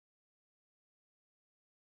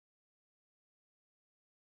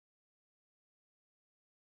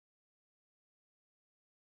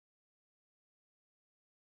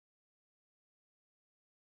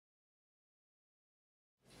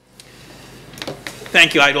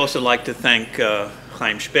Thank you. I'd also like to thank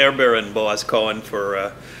Chaim Sperber and Boaz Cohen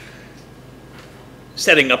for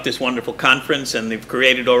setting up this wonderful conference, and they've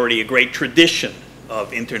created already a great tradition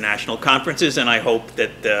of international conferences, and I hope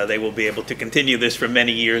that they will be able to continue this for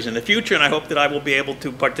many years in the future, and I hope that I will be able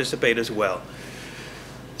to participate as well.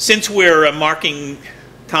 Since we're marking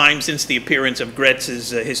time since the appearance of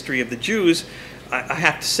Graetz's History of the Jews, I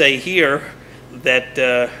have to say here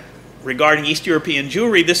that regarding East European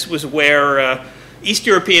Jewry, this was where East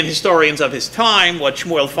European historians of his time, what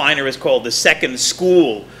Shmuel Feiner has called the second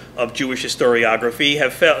school of Jewish historiography,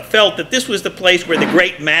 have felt that this was the place where the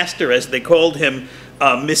great master, as they called him,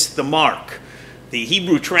 missed the mark. The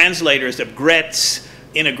Hebrew translators of Graetz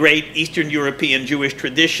in a great Eastern European Jewish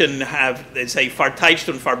tradition have, they say, farteicht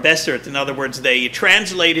und verbessert. In other words, they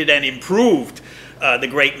translated and improved the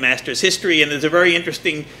great master's history, and there's a very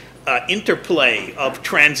interesting interplay of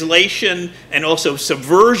translation and also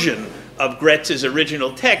subversion of Graetz's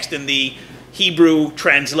original text in the Hebrew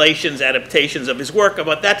translations, adaptations of his work,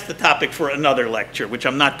 but that's the topic for another lecture, which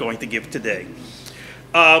I'm not going to give today.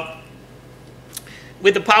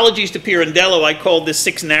 With apologies to Pirandello, I called this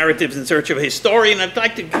 6 Narratives in Search of a Historian. I'd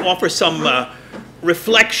like to offer some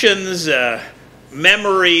reflections,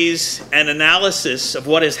 memories, and analysis of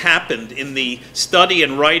what has happened in the study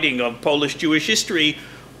and writing of Polish Jewish history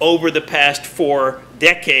over the past 4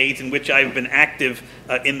 decades in which I've been active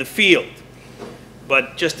in the field.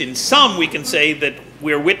 But just in sum, we can say that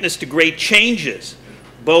we're witness to great changes,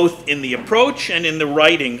 both in the approach and in the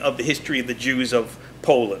writing of the history of the Jews of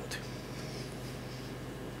Poland.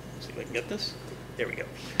 Let's see if I can get this. There we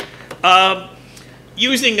go.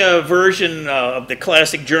 Using a version of the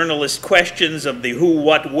classic journalist questions of the who,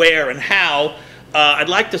 what, where, and how, I'd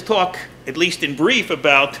like to talk, at least in brief,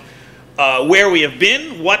 about where we have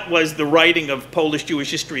been, what was the writing of Polish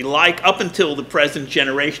Jewish history like up until the present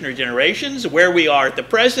generation or generations, where we are at the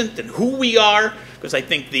present, and who we are, because I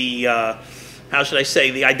think the, how should I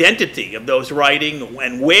say, the identity of those writing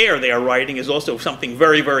and where they are writing is also something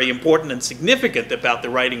very, very important and significant about the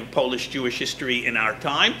writing of Polish Jewish history in our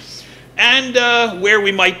time, and where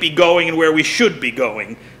we might be going and where we should be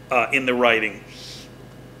going in the writing.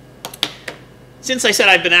 Since I said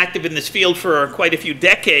I've been active in this field for quite a few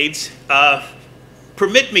decades,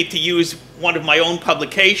 permit me to use one of my own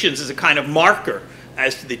publications as a kind of marker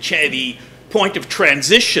as to the point of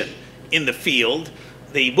transition in the field.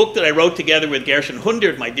 The book that I wrote together with Gershon,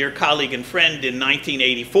 my dear colleague and friend, in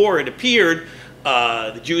 1984, it appeared,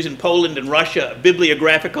 The Jews in Poland and Russia,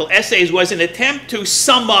 Bibliographical Essays, was an attempt to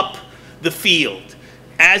sum up the field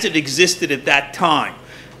as it existed at that time.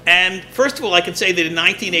 And first of all, I can say that in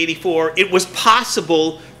 1984, it was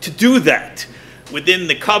possible to do that. Within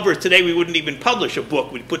the cover, today we wouldn't even publish a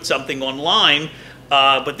book, we'd put something online,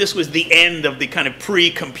 but this was the end of the kind of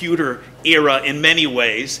pre-computer era in many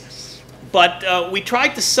ways. But we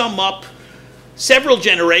tried to sum up several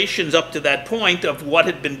generations up to that point of what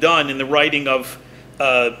had been done in the writing of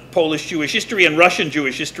Polish Jewish history and Russian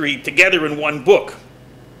Jewish history together in one book.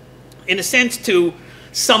 In a sense, to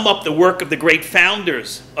sum up the work of the great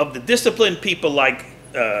founders of the discipline, people like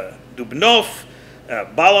Dubnov,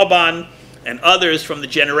 Balaban, and others from the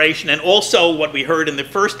generation, and also what we heard in the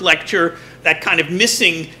first lecture, that kind of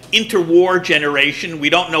missing interwar generation. We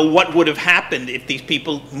don't know what would have happened if these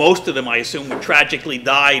people, most of them I assume, would tragically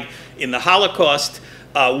died in the Holocaust,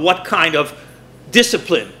 what kind of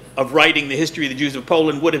discipline of writing the history of the Jews of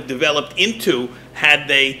Poland would have developed into had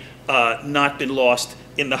they not been lost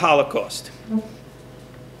in the Holocaust.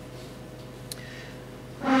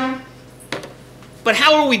 But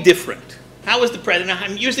how are we different? How is the present?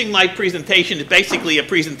 I'm using my presentation as basically a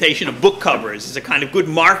presentation of book covers as a kind of good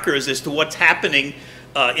markers as to what's happening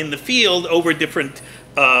in the field over different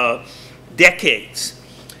decades.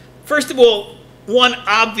 First of all, one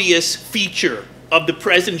obvious feature of the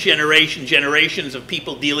present generations of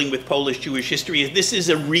people dealing with Polish Jewish history is this is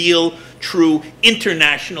a real, true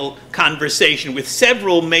international conversation with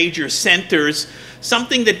several major centers,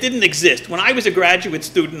 something that didn't exist. When I was a graduate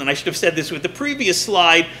student, and I should have said this with the previous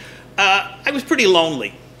slide, I was pretty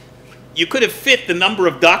lonely. You could have fit the number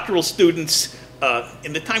of doctoral students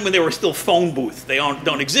in the time when there were still phone booths. They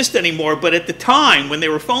don't exist anymore, but at the time when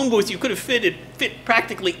there were phone booths, you could have fit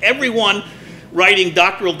practically everyone writing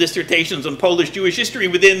doctoral dissertations on Polish Jewish history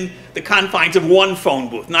within the confines of one phone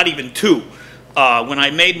booth, not even 2. When I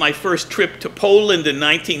made my first trip to Poland in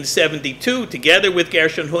 1972, together with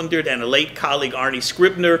Gershon and a late colleague, Arnie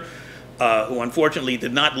Scribner, who unfortunately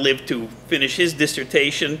did not live to finish his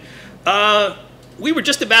dissertation, we were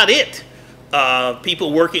just about it.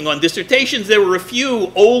 people working on dissertations. There were a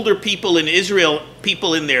few older people in Israel,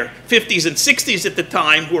 people in their 50s and 60s at the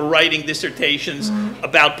time, who were writing dissertations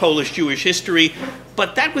about Polish-Jewish history,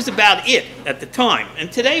 but that was about it at the time.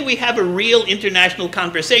 And today we have a real international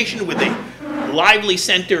conversation with a lively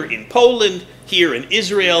center in Poland, here in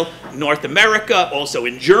Israel, North America, also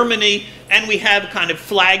in Germany, and we have kind of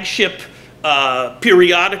flagship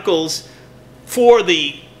periodicals for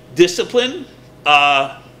the discipline,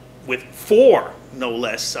 with 4, no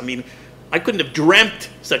less. I mean, I couldn't have dreamt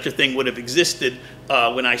such a thing would have existed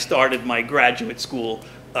when I started my graduate school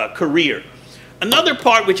career. Another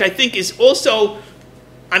part which I think is also,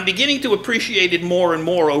 I'm beginning to appreciate it more and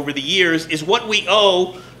more over the years, is what we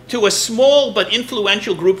owe to a small but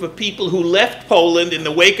influential group of people who left Poland in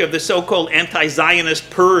the wake of the so-called anti-Zionist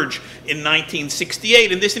purge in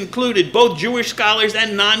 1968. And this included both Jewish scholars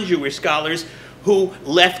and non-Jewish scholars who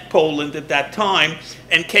left Poland at that time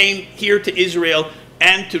and came here to Israel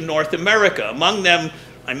and to North America. Among them,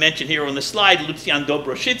 I mentioned here on the slide, Lucjan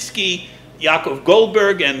Dobroszycki, Yaakov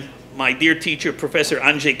Goldberg, and my dear teacher, Professor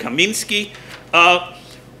Andrzej Kamiński.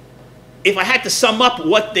 If I had to sum up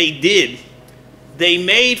what they did, they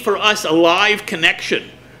made for us a live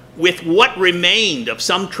connection with what remained of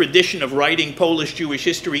some tradition of writing Polish-Jewish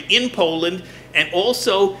history in Poland, and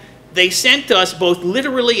also they sent us both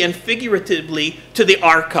literally and figuratively to the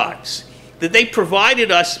archives. That they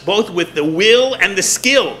provided us both with the will and the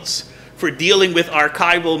skills for dealing with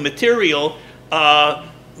archival material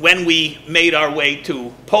when we made our way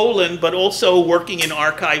to Poland, but also working in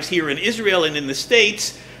archives here in Israel and in the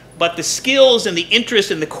States. But the skills and the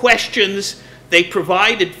interest and the questions they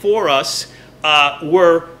provided for us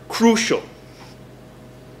were crucial.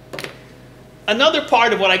 Another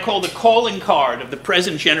part of what I call the calling card of the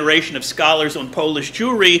present generation of scholars on Polish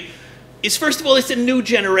Jewry is, first of all, it's a new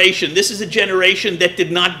generation. This is a generation that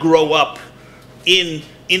did not grow up in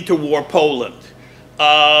interwar Poland.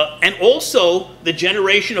 And also the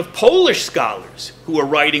generation of Polish scholars who are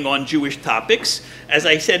writing on Jewish topics. As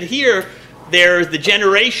I said here, there's the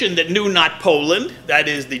generation that knew not Poland, that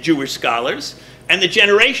is the Jewish scholars, and the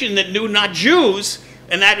generation that knew not Jews,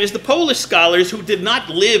 and that is the Polish scholars who did not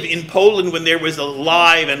live in Poland when there was a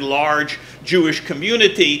live and large Jewish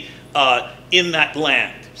community in that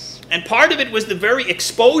land. And part of it was the very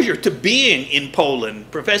exposure to being in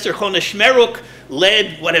Poland. Professor Honor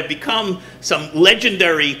led what have become some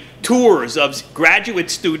legendary tours of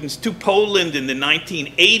graduate students to Poland in the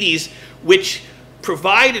 1980s, which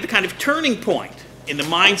provided a kind of turning point in the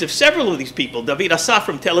minds of several of these people. David Asaf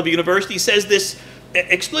from Tel Aviv University says this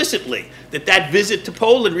explicitly, that that visit to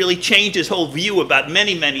Poland really changed his whole view about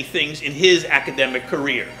many, many things in his academic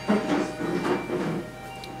career.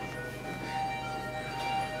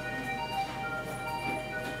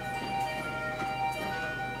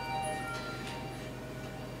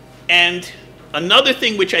 And another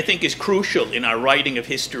thing which I think is crucial in our writing of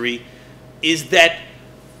history is that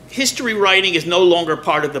history writing is no longer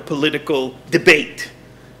part of the political debate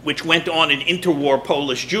which went on in interwar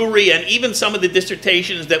Polish Jewry, and even some of the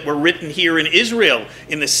dissertations that were written here in Israel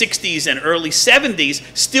in the 60s and early 70s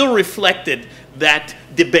still reflected that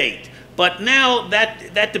debate. But now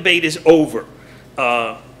that debate is over,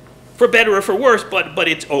 for better or for worse, but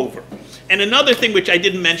it's over. And another thing which I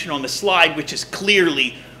didn't mention on the slide, which is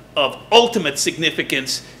clearly of ultimate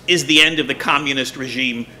significance, is the end of the communist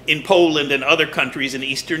regime in Poland and other countries in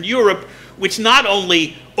Eastern Europe, which not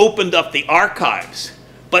only opened up the archives,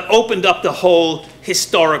 but opened up the whole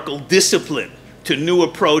historical discipline to new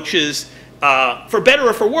approaches, for better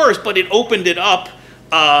or for worse, but it opened it up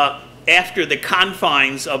after the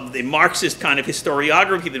confines of the Marxist kind of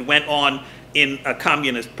historiography that went on in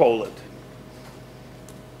communist Poland.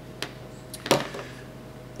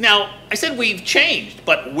 Now, I said we've changed,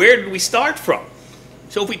 but where did we start from?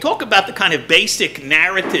 So if we talk about the kind of basic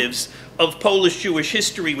narratives of Polish-Jewish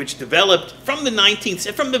history which developed from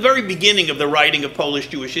the very beginning of the writing of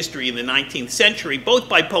Polish-Jewish history in the 19th century, both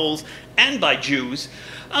by Poles and by Jews,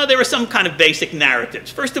 there are some kind of basic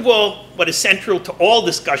narratives. First of all, what is central to all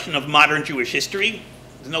discussion of modern Jewish history,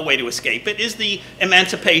 there's no way to escape it, is the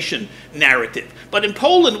emancipation narrative. But in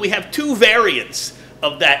Poland, we have two variants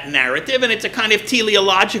of that narrative, and it's a kind of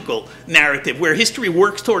teleological narrative where history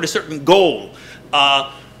works toward a certain goal.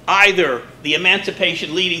 Either the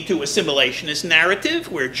emancipation leading to assimilationist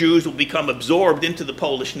narrative, where Jews will become absorbed into the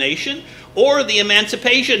Polish nation, or the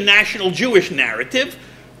emancipation national Jewish narrative,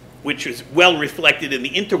 which is well reflected in the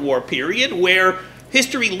interwar period, where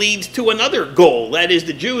history leads to another goal, that is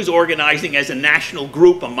the Jews organizing as a national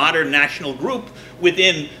group, a modern national group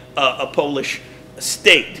within a Polish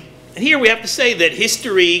state. And here we have to say that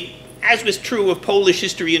history as was true of Polish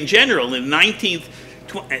history in general, in the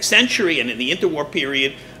 19th century and in the interwar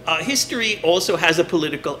period, history also has a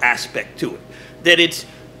political aspect to it, that it's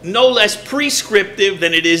no less prescriptive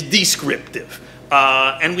than it is descriptive.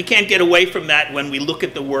 And we can't get away from that when we look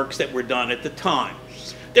at the works that were done at the time.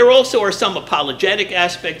 There also are some apologetic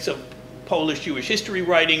aspects of Polish Jewish history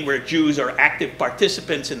writing where Jews are active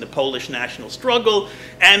participants in the Polish national struggle,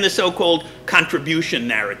 and the so-called contribution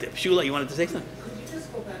narrative. Shula, you wanted to say something? Could you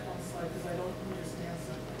just go back on the slide because I don't understand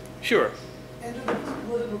something? Sure. Enter the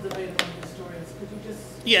political debate among historians. Could you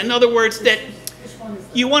just... Yeah, in other words, that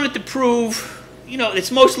you wanted to prove, you know,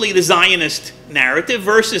 it's mostly the Zionist narrative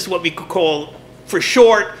versus what we could call, for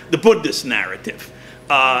short, the Buddhist narrative.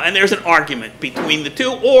 And there's an argument between the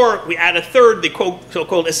two, or we add a third, the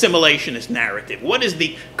so-called assimilationist narrative. What is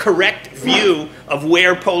the correct view of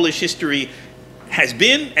where Polish history has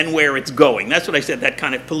been and where it's going? That's what I said, that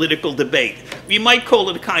kind of political debate. You might call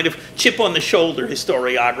it a kind of chip-on-the-shoulder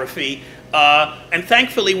historiography, and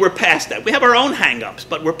thankfully we're past that. We have our own hang-ups,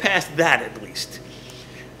 but we're past that at least.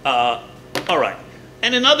 All right.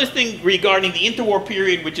 And another thing regarding the interwar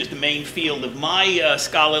period, which is the main field of my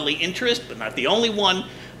scholarly interest, but not the only one,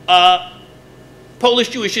 Polish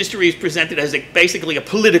Jewish history is presented as basically a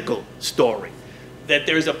political story. That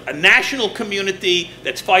there's a national community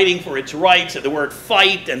that's fighting for its rights, and the word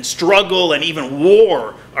fight and struggle and even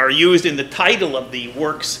war are used in the title of the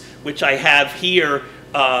works which I have here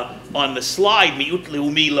on the slide, Miut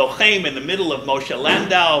Leumi Lochem, in the middle of Moshe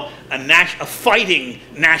Landau, a fighting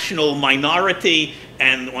national minority,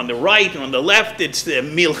 and on the right and on the left, it's the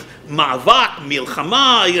Ma'avak,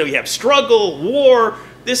 Milchama, you know, you have struggle, war.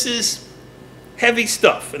 This is heavy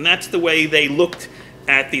stuff, and that's the way they looked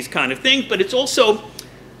at these kind of things, but it's also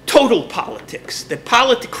total politics, the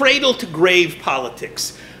cradle to grave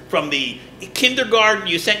politics. From the kindergarten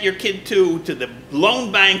you sent your kid to the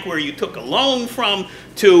loan bank where you took a loan from,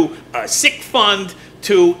 to a sick fund,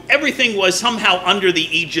 to everything was somehow under the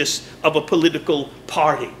aegis of a political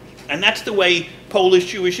party. And that's the way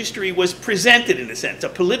Polish Jewish history was presented, in a sense, a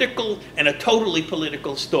political and a totally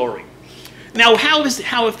political story. Now, how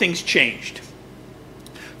have things changed?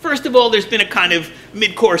 First of all, there's been a kind of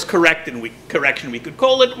mid-course correction, we could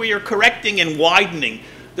call it, where you're correcting and widening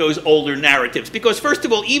those older narratives. Because first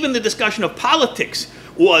of all, even the discussion of politics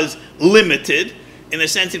was limited, in the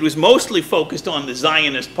sense it was mostly focused on the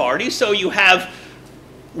Zionist party. So you have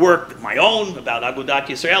work, my own, about Agudat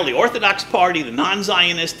Yisrael, the Orthodox party, the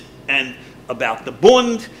non-Zionist, and about the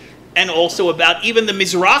Bund, and also about even the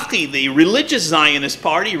Mizrahi, the religious Zionist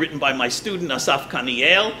party, written by my student Asaf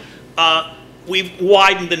Kaniel. We've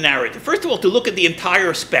widened the narrative. First of all, to look at the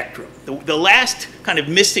entire spectrum. The last kind of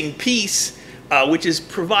missing piece, which is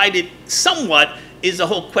provided somewhat, is the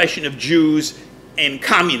whole question of Jews and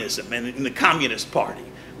communism and in the Communist Party,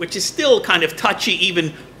 which is still kind of touchy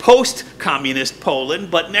even post-communist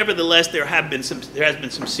Poland, but nevertheless there has been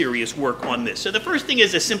some serious work on this. So the first thing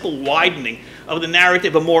is a simple widening of the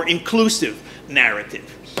narrative, a more inclusive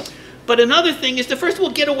narrative. But another thing is to first of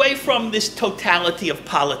all get away from this totality of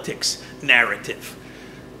politics narrative,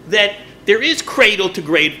 that there is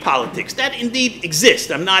cradle-to-grave politics. That indeed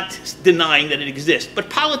exists. I'm not denying that it exists. But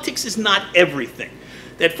politics is not everything.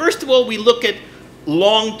 That first of all, we look at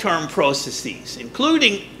long-term processes,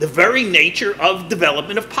 including the very nature of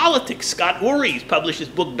development of politics. Scott Uri's published his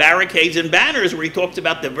book, Barricades and Banners, where he talks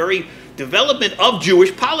about the very development of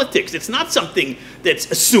Jewish politics. It's not something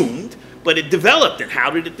that's assumed, but it developed. And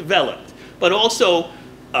how did it develop? But also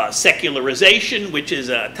secularization, which is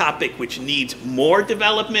a topic which needs more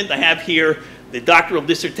development. I have here the doctoral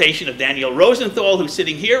dissertation of Daniel Rosenthal, who's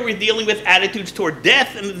sitting here. We're dealing with attitudes toward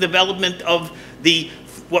death and the development of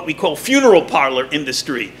what we call funeral parlor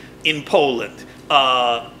industry in Poland.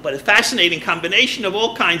 But a fascinating combination of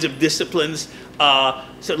all kinds of disciplines.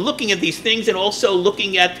 So looking at these things and also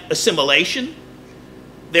looking at assimilation.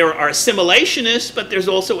 There are assimilationists, but there's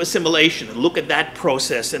also assimilation. And look at that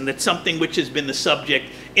process, and that's something which has been the subject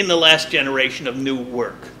in the last generation of new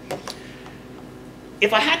work.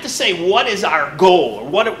 If I had to say what is our goal, or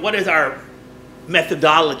what is our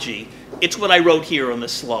methodology, it's what I wrote here on the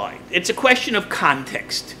slide. It's a question of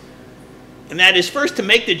context. And that is first to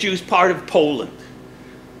make the Jews part of Poland.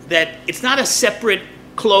 That it's not a separate,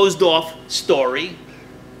 closed-off story.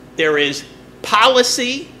 There is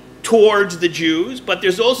policy towards the Jews, but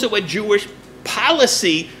there's also a Jewish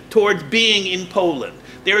policy towards being in Poland.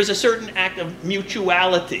 There is a certain act of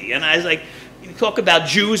mutuality. And as I talk about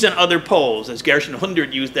Jews and other Poles, as Gershon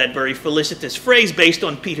Hundert used that very felicitous phrase based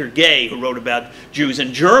on Peter Gay, who wrote about Jews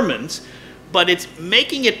and Germans, but it's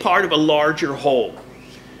making it part of a larger whole.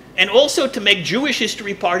 and also to make Jewish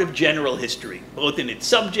history part of general history, both in its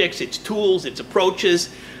subjects, its tools, its approaches.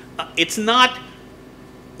 It's not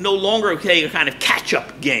no longer a kind of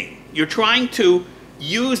catch-up game. You're trying to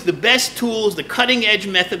use the best tools, the cutting-edge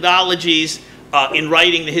methodologies in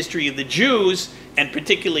writing the history of the Jews, and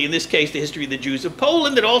particularly in this case the history of the Jews of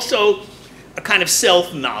Poland, and also a kind of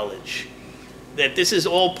self-knowledge. That this is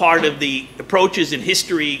all part of the approaches in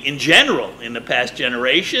history in general in the past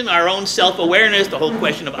generation, our own self-awareness, the whole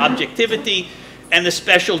question of objectivity, and the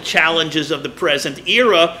special challenges of the present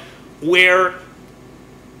era, where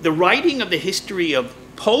the writing of the history of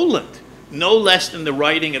Poland, no less than the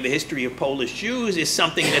writing of the history of Polish Jews, is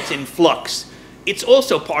something that's in flux. It's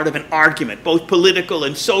also part of an argument, both political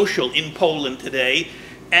and social, in Poland today,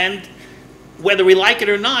 and whether we like it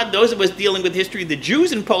or not, those of us dealing with the history of the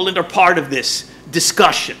Jews in Poland are part of this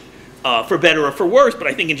discussion, for better or for worse, but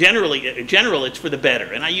I think in general it's for the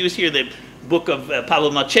better. And I use here the book of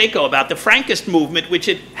Paweł Malczejko about the Frankist movement, which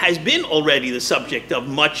it has been already the subject of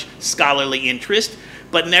much scholarly interest,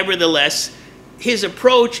 but nevertheless, his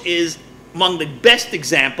approach is among the best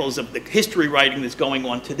examples of the history writing that's going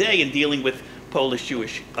on today in dealing with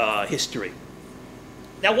Polish-Jewish history.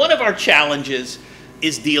 Now, one of our challenges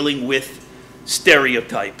is dealing with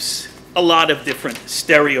stereotypes. A lot of different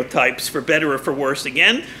stereotypes, for better or for worse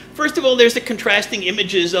again. First of all, there's the contrasting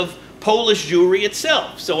images of Polish Jewry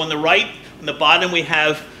itself. So on the right, on the bottom, we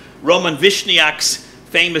have Roman Wiśniak's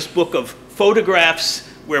famous book of photographs,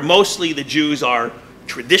 where mostly the Jews are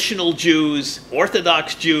traditional Jews,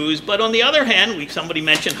 Orthodox Jews, but on the other hand, somebody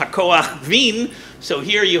mentioned Hakoach Wien, so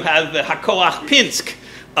here you have Hakoach Pinsk.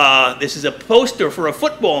 This is a poster for a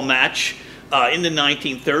football match in the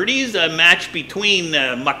 1930s, a match between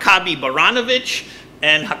Maccabi Baranovich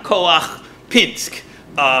and Hakoach Pinsk,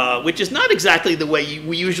 which is not exactly the way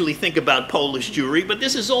we usually think about Polish Jewry, but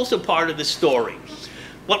this is also part of the story.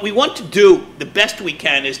 What we want to do, the best we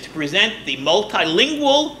can, is to present the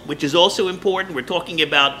multilingual, which is also important. We're talking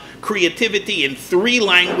about creativity in 3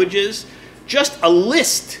 languages, just a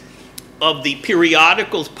list of the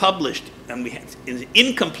periodicals published, and we have an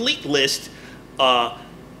incomplete list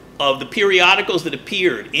of the periodicals that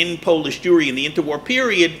appeared in Polish Jewry in the interwar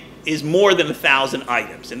period is more than 1,000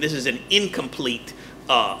 items, and this is an incomplete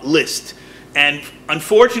list. And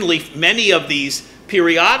unfortunately, many of these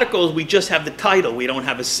periodicals, we just have the title. We don't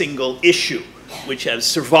have a single issue which has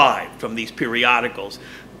survived from these periodicals.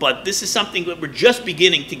 But this is something that we're just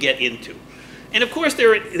beginning to get into. And of course,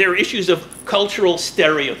 there are issues of cultural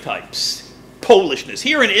stereotypes, Polishness.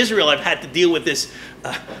 Here in Israel, I've had to deal with this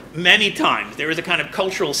many times. There is a kind of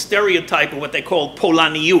cultural stereotype of what they call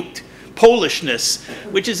Polaniut, Polishness,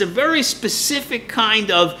 which is a very specific kind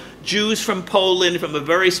of Jews from Poland, from a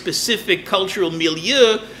very specific cultural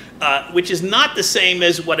milieu, which is not the same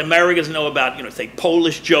as what Americans know about, say,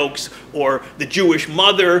 Polish jokes or the Jewish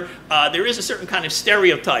mother. There is a certain kind of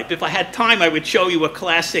stereotype. If I had time, I would show you a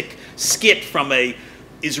classic skit from an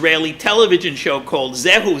Israeli television show called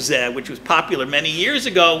Zehu Zeh, which was popular many years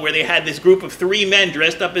ago, where they had this group of 3 men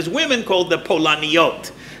dressed up as women called the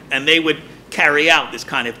Polaniot, and they would carry out this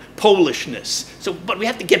kind of Polishness. But we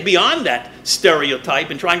have to get beyond that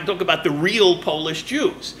stereotype and try and talk about the real Polish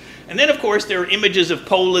Jews. And then, of course, there are images of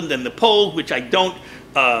Poland and the Poles, which I don't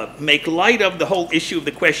make light of, the whole issue of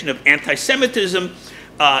the question of anti-Semitism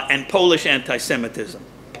and Polish anti-Semitism.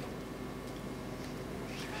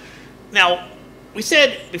 Now, we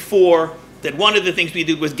said before that one of the things we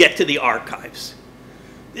did was get to the archives.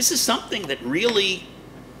 This is something that really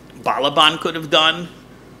Balaban could have done,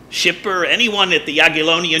 Schipper, anyone at the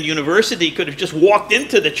Jagiellonian University could have just walked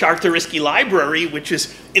into the Czartoryski Library, which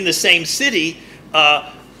is in the same city,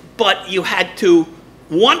 but you had to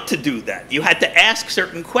want to do that. You had to ask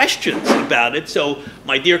certain questions about it. So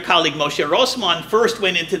my dear colleague Moshe Rossman first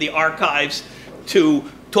went into the archives to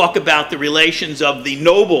talk about the relations of the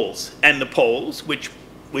nobles and the Poles, which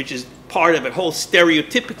is part of a whole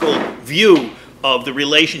stereotypical view of the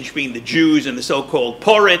relationship between the Jews and the so-called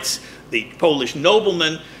Poryts, the Polish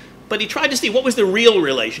noblemen. But he tried to see what was the real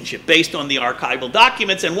relationship based on the archival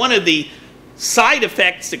documents, and one of the side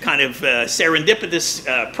effects, the kind of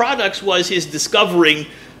serendipitous products, was his discovering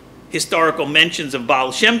historical mentions of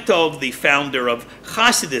Baal Shem Tov, the founder of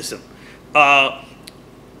Hasidism.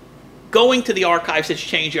 Going to the archives has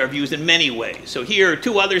changed our views in many ways. So here are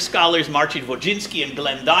 2 other scholars, Marcin Wojcinski and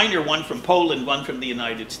Glenn Diner, one from Poland, one from the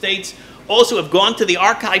United States, also have gone to the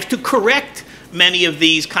archives to correct many of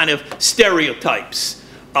these kind of stereotypes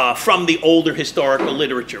from the older historical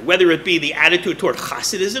literature, whether it be the attitude toward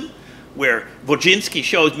Hasidism, where Wojcinski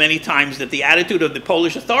shows many times that the attitude of the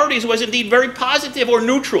Polish authorities was indeed very positive or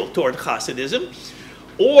neutral toward Hasidism,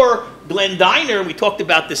 Or Glenn Diner, we talked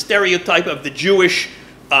about the stereotype of the Jewish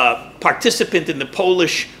participant in the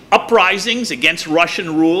Polish uprisings against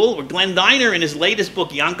Russian rule. Or Glenn Diner, in his latest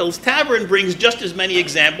book, Yankel's Tavern, brings just as many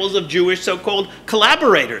examples of Jewish so-called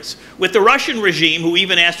collaborators with the Russian regime, who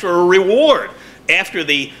even asked for a reward. After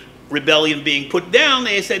the rebellion being put down,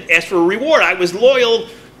 they said, asked for a reward. I was loyal,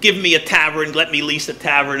 give me a tavern, let me lease a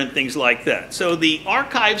tavern, and things like that. So the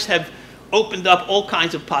archives have opened up all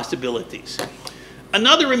kinds of possibilities.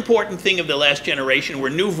 Another important thing of the last generation were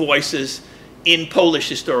new voices in Polish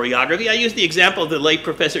historiography. I use the example of the late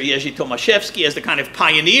Professor Jerzy Tomaszewski as the kind of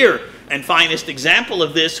pioneer and finest example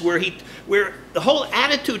of this, where the whole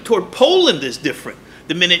attitude toward Poland is different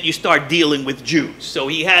the minute you start dealing with Jews. So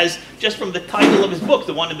he has, just from the title of his book,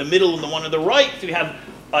 the one in the middle and the one on the right, so you have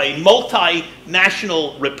a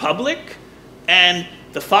multinational republic, and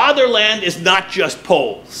the fatherland is not just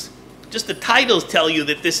Poles. Just the titles tell you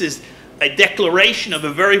that this is a declaration of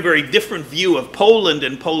a very, very different view of Poland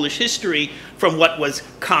and Polish history from what was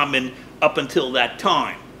common up until that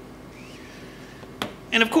time.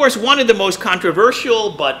 And of course, one of the most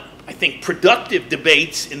controversial, but I think productive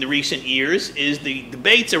debates in the recent years is the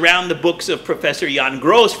debates around the books of Professor Jan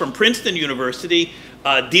Gross from Princeton University,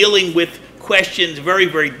 dealing with questions, very,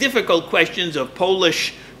 very difficult questions of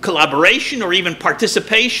Polish collaboration or even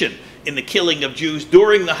participation in the killing of Jews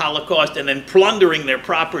during the Holocaust and then plundering their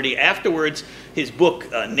property afterwards. His book,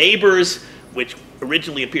 Neighbors, which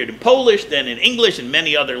originally appeared in Polish, then in English and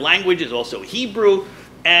many other languages, also Hebrew.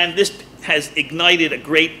 And this has ignited a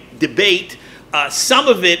great debate, some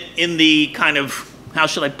of it in the kind of, how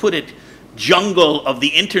shall I put it, jungle of the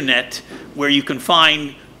internet, where you can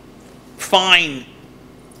find fine,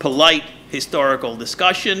 polite historical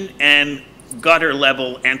discussion and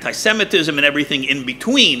gutter-level anti-Semitism and everything in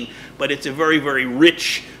between, but it's a very, very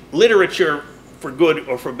rich literature for good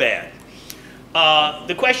or for bad.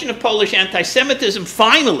 The question of Polish anti-Semitism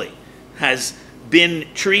finally has been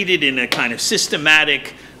treated in a kind of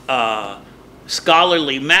systematic,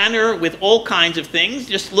 scholarly manner with all kinds of things.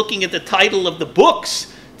 Just looking at the title of the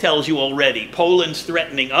books tells you already. Poland's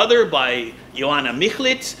Threatening Other by Joanna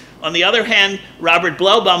Michlitz. On the other hand, Robert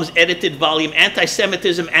Blaubaum's edited volume,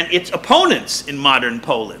 Anti-Semitism and Its Opponents in Modern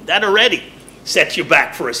Poland. That already sets you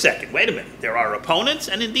back for a second. Wait a minute, there are opponents,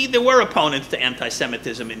 and indeed there were opponents to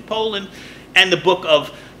anti-Semitism in Poland. And the book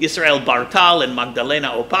of Yisrael Bartal and Magdalena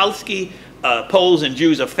Opalski, Poles and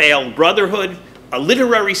Jews, A Failed Brotherhood, a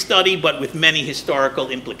literary study, but with many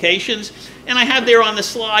historical implications. And I have there on the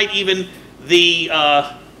slide even the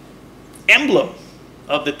emblem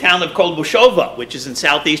of the town of Kolbuszowa, which is in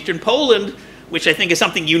southeastern Poland, which I think is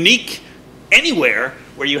something unique anywhere,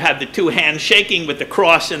 where you have the two hands shaking with the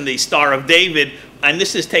cross and the Star of David. And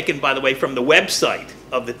this is taken, by the way, from the website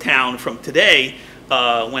of the town from today,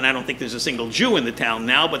 when I don't think there's a single Jew in the town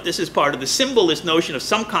now, but this is part of the symbol, this notion of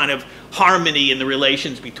some kind of harmony in the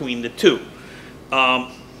relations between the two.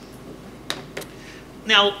 Now,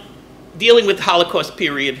 dealing with the Holocaust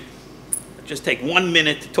period, I'll just take 1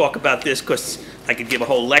 minute to talk about this, because I could give a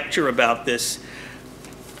whole lecture about this.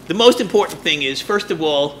 The most important thing is, first of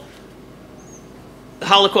all, the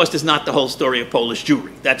Holocaust is not the whole story of Polish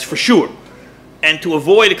Jewry, that's for sure. And to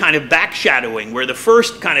avoid a kind of backshadowing, where the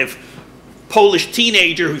first kind of Polish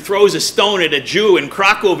teenager who throws a stone at a Jew in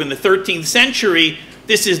Krakow in the 13th century,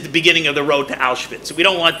 this is the beginning of the road to Auschwitz. So we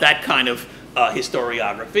don't want that kind of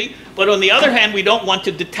historiography. But on the other hand, we don't want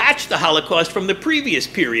to detach the Holocaust from the previous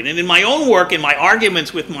period. And in my own work, in my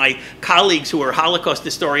arguments with my colleagues who are Holocaust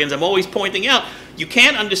historians, I'm always pointing out, you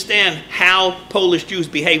can't understand how Polish Jews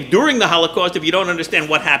behaved during the Holocaust if you don't understand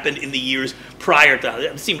what happened in the years prior to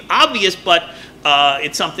it. It seemed obvious, but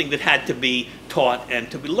it's something that had to be taught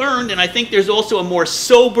and to be learned. And I think there's also a more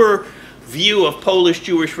sober view of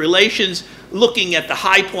Polish-Jewish relations, looking at the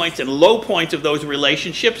high points and low points of those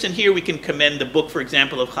relationships. And here we can commend the book, for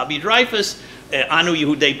example, of Chabi Dreyfus, Anu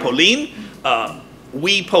Yehudei Polin,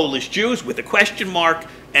 We Polish Jews, with a question mark,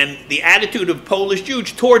 and the attitude of Polish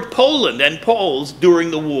Jews toward Poland and Poles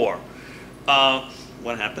during the war.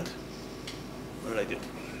 What happened? What did I do?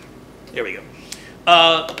 There we go.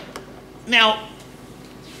 Now,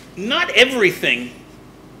 not everything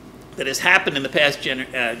that has happened in the past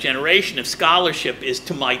generation of scholarship is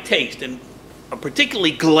to my taste. And a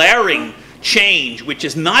particularly glaring change, which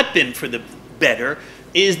has not been for the better,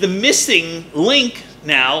 is the missing link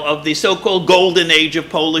now of the so-called golden age of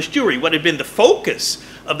Polish Jewry, what had been the focus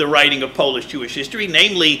of the writing of Polish Jewish history,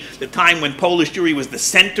 namely the time when Polish Jewry was the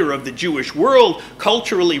center of the Jewish world,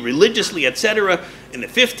 culturally, religiously, etc., in the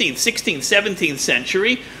 15th, 16th, 17th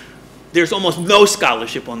century. There's almost no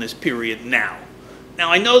scholarship on this period now. Now,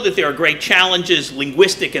 I know that there are great challenges,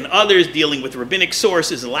 linguistic and others, dealing with rabbinic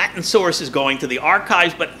sources, Latin sources, going to the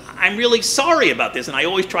archives, but I'm really sorry about this, and I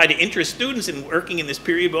always try to interest students in working in this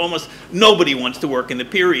period, but almost nobody wants to work in the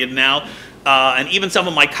period now. And even some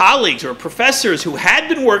of my colleagues or professors who had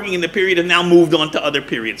been working in the period have now moved on to other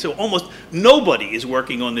periods. So almost nobody is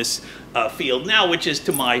working on this field now, which is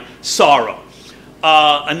to my sorrow.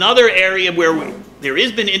 Another area where there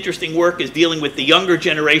has been interesting work is dealing with the younger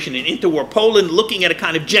generation in interwar Poland, looking at a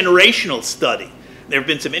kind of generational study. There have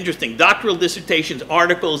been some interesting doctoral dissertations,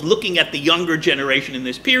 articles looking at the younger generation in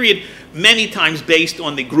this period, many times based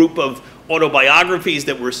on the group of autobiographies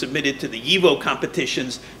that were submitted to the YIVO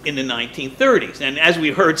competitions in the 1930s. And as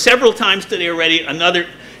we heard several times today already, another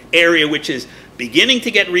area which is beginning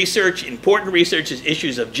to get research, important research, is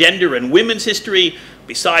issues of gender and women's history.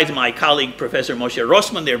 Besides my colleague, Professor Moshe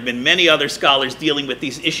Rossman, there have been many other scholars dealing with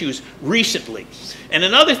these issues recently. And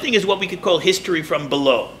another thing is what we could call history from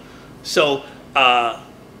below. So,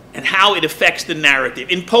 and how it affects the narrative.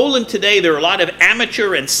 In Poland today, there are a lot of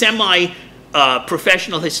amateur and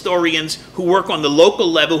semi-professional historians who work on the local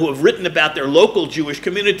level, who have written about their local Jewish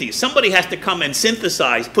communities. Somebody has to come and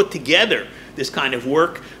synthesize, put together this kind of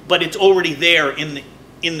work, but it's already there in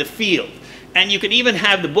the field. And you can even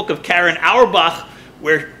have the book of Karen Auerbach,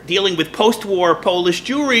 where dealing with post-war Polish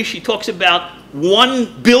Jewry, she talks about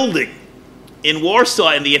one building in Warsaw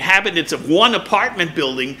and the inhabitants of one apartment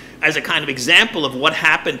building as a kind of example of what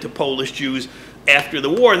happened to Polish Jews after the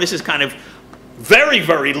war. And this is kind of very,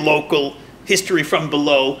 very local history from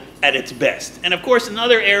below at its best. And of course,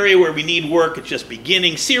 another area where we need work, it's just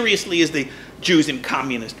beginning seriously, is the Jews in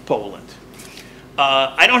communist Poland.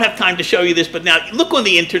 I don't have time to show you this, but now look on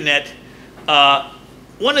the internet.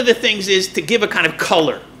 One of the things is to give a kind of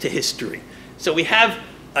color to history. So we have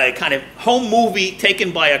a kind of home movie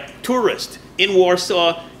taken by a tourist in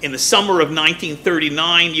Warsaw in the summer of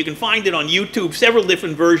 1939. You can find it on YouTube, several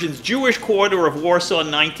different versions. Jewish Quarter of Warsaw,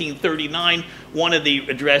 1939. One of the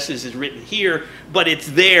addresses is written here, but it's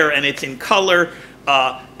there and it's in color.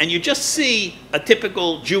 And you just see a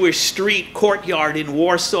typical Jewish street courtyard in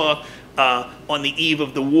Warsaw on the eve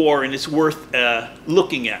of the war, and it's worth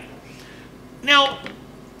looking at. Now,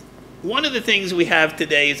 one of the things we have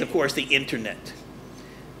today is, of course, the internet.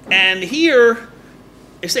 And here,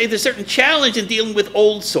 I say there's a certain challenge in dealing with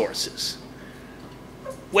old sources.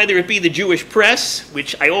 Whether it be the Jewish press,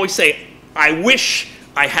 which I always say, I wish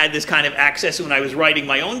I had this kind of access when I was writing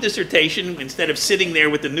my own dissertation, instead of sitting there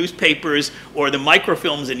with the newspapers or the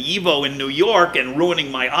microfilms in YIVO in New York and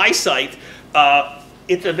ruining my eyesight.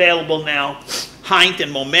 It's available now. Heint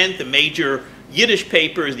and Moment, the major Yiddish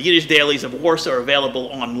papers, the Yiddish dailies of Warsaw, are available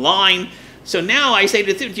online. So now I say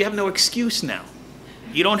to the students, you have no excuse now.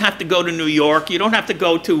 You don't have to go to New York. You don't have to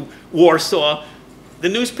go to Warsaw. The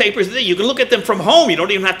newspapers are there. You can look at them from home. You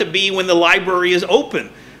don't even have to be when the library is open.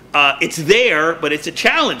 It's there, but it's a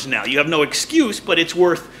challenge now. You have no excuse, but it's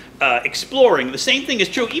worth exploring. The same thing is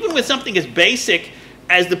true even with something as basic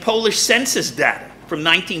as the Polish census data from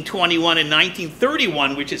 1921 and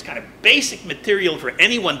 1931, which is kind of basic material for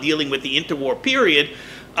anyone dealing with the interwar period.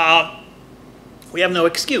 We have no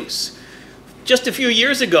excuse. Just a few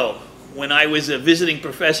years ago, when I was a visiting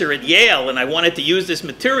professor at Yale and I wanted to use this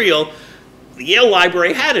material, the Yale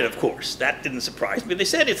library had it, of course. That didn't surprise me. They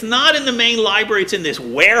said it's not in the main library, it's in this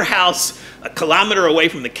warehouse a kilometer away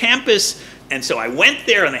from the campus. And so I went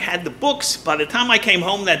there and I had the books. By the time I came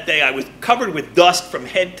home that day, I was covered with dust from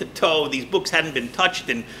head to toe. These books hadn't been touched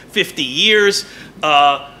in 50 years.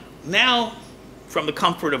 Now, from the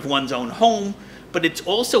comfort of one's own home, but it's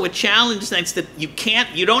also a challenge in the sense that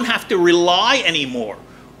you don't have to rely anymore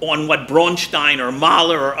on what Bronstein or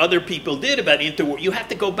Mahler or other people did about interwar. You have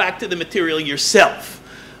to go back to the material yourself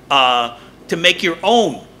to make your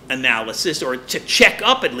own analysis, or to check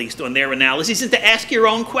up at least on their analyses, and to ask your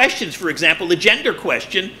own questions. For example, the gender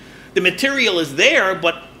question, the material is there,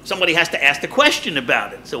 but somebody has to ask the question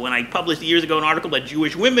about it. So when I published years ago an article about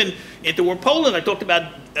Jewish women in interwar Poland, I talked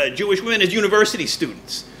about Jewish women as university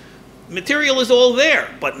students. Material is all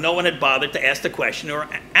there, but no one had bothered to ask the question or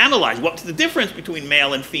analyze what's the difference between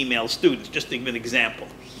male and female students, just to give an example.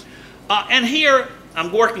 And here,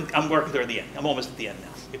 I'm working toward the end. I'm almost at the end now,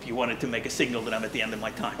 if you wanted to make a signal that I'm at the end of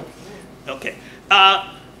my time. Okay.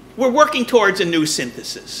 We're working towards a new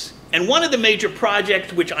synthesis. And one of the major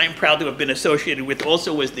projects, which I am proud to have been associated with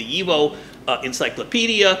also, was the YIVO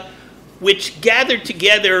Encyclopedia, which gathered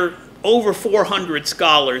together over 400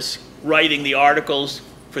 scholars writing the articles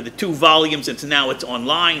for the 2 volumes. And now it's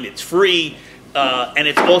online, it's free, and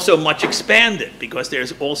it's also much expanded because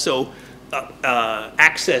there's also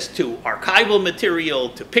access to archival material,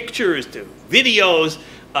 to pictures, to videos,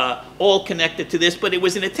 all connected to this. But it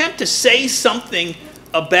was an attempt to say something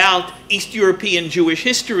about East European Jewish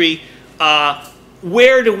history.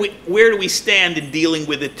 Where do we stand in dealing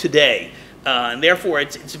with it today? And therefore,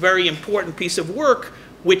 it's a very important piece of work,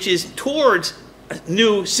 which is towards a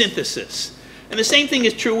new synthesis. And the same thing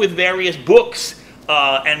is true with various books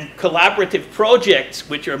and collaborative projects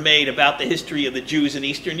which are made about the history of the Jews in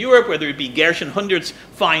Eastern Europe, whether it be Gershon Hundert's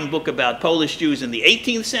fine book about Polish Jews in the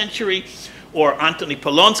 18th century, or Antoni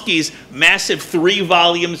Polonsky's massive 3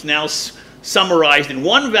 volumes, now summarized in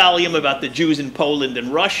 1 volume, about the Jews in Poland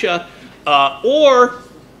and Russia. Or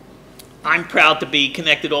I'm proud to be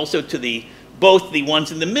connected also to both the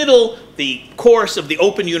ones in the middle, the course of the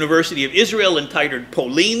Open University of Israel entitled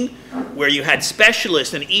Polin, where you had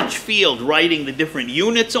specialists in each field writing the different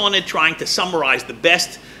units on it, trying to summarize the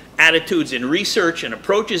best attitudes in research and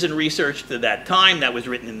approaches in research to that time. That was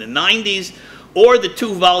written in the 90s. Or the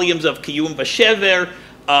 2 volumes of Kiyum Vashever,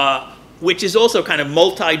 which is also kind of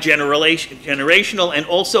multi-generational and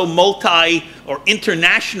also multi- or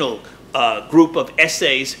international group of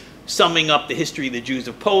essays summing up the history of the Jews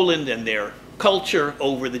of Poland and their culture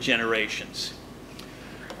over the generations.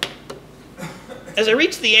 As I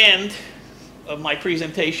reach the end of my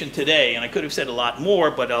presentation today, and I could have said a lot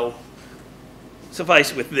more, but I'll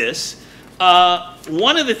suffice with this.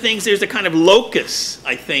 One of the things, there's a kind of locus,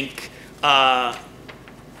 I think, at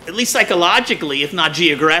least psychologically, if not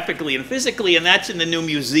geographically and physically, and that's in the new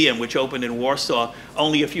museum, which opened in Warsaw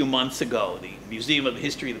only a few months ago, the Museum of the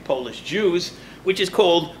History of the Polish Jews, which is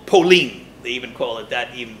called Polin. They even call it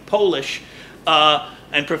that, even Polish.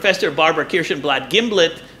 And Professor Barbara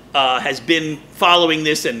Kirschenblatt-Gimblett has been following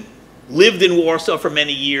this and lived in Warsaw for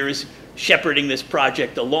many years, shepherding this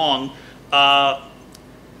project along.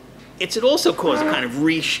 It's also caused a kind of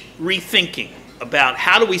rethinking about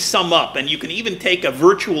how do we sum up, and you can even take a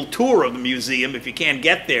virtual tour of the museum if you can't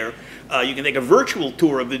get there. You can take a virtual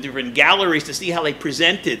tour of the different galleries to see how they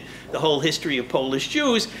presented the whole history of Polish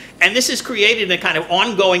Jews. And this has created a kind of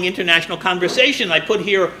ongoing international conversation. I put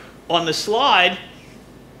here on the slide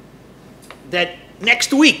that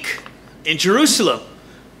next week in Jerusalem,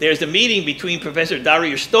 there's a meeting between Professor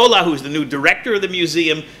Dariusz Stola, who's the new director of the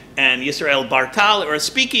museum, and Yisrael Bartal, are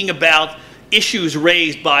speaking about issues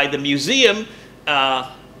raised by the museum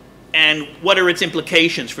and what are its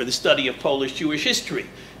implications for the study of Polish Jewish history.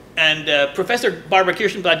 And Professor Barbara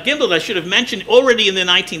Kirschenblatt-Gimblett, I should have mentioned, already in the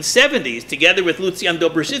 1970s, together with Lucjan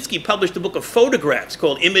Dobrzycki, published a book of photographs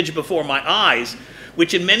called Image Before My Eyes,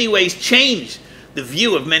 which in many ways changed the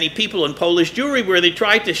view of many people in Polish Jewry, where they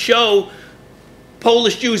tried to show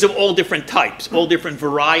Polish Jews of all different types, all different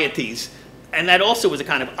varieties. And that also was a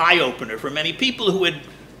kind of eye-opener for many people who had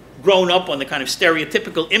grown up on the kind of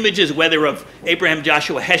stereotypical images, whether of Abraham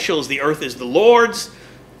Joshua Heschel's The Earth is the Lord's,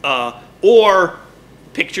 or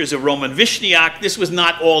pictures of Roman Vishniak. This was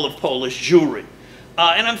not all of Polish Jewry.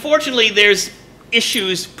 And unfortunately, there's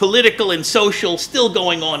issues, political and social, still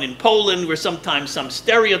going on in Poland, where sometimes some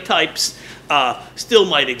stereotypes still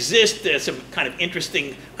might exist. There's some kind of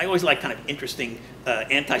interesting, I always like kind of interesting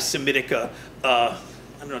anti-Semitic,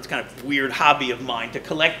 I don't know, it's kind of a weird hobby of mine to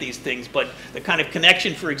collect these things, but the kind of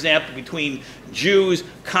connection, for example, between Jews,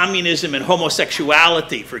 communism, and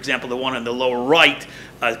homosexuality, for example, the one on the lower right,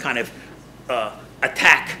 kind of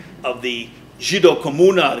attack of the Żydo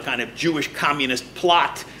Komuna, the kind of Jewish communist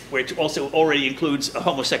plot, which also already includes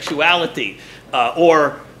homosexuality,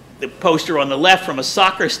 or the poster on the left from a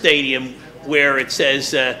soccer stadium where it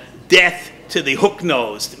says death to the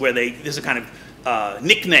hook-nosed, where this is a kind of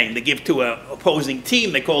nickname they give to an opposing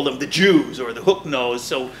team. They call them the Jews or the hook-nosed.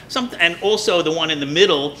 So and also the one in the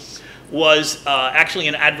middle was actually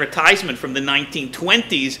an advertisement from the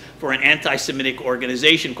 1920s for an anti-Semitic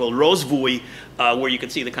organization called Rozwój, where you can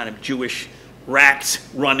see the kind of Jewish rats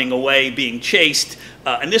running away, being chased.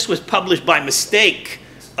 And this was published by mistake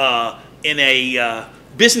in a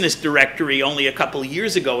business directory only a couple of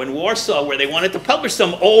years ago in Warsaw, where they wanted to publish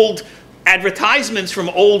some old advertisements from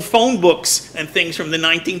old phone books and things from the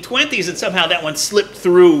 1920s, and somehow that one slipped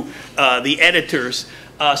through the editors.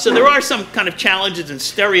 So there are some kind of challenges and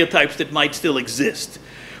stereotypes that might still exist.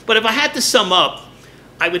 But if I had to sum up,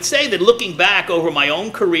 I would say that looking back over my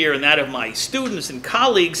own career and that of my students and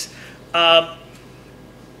colleagues,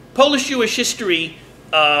 Polish Jewish history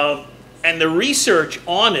and the research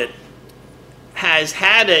on it has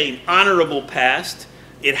had an honorable past.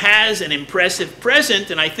 It has an impressive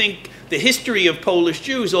present, and I think the history of Polish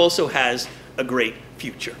Jews also has a great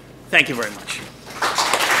future. Thank you very much.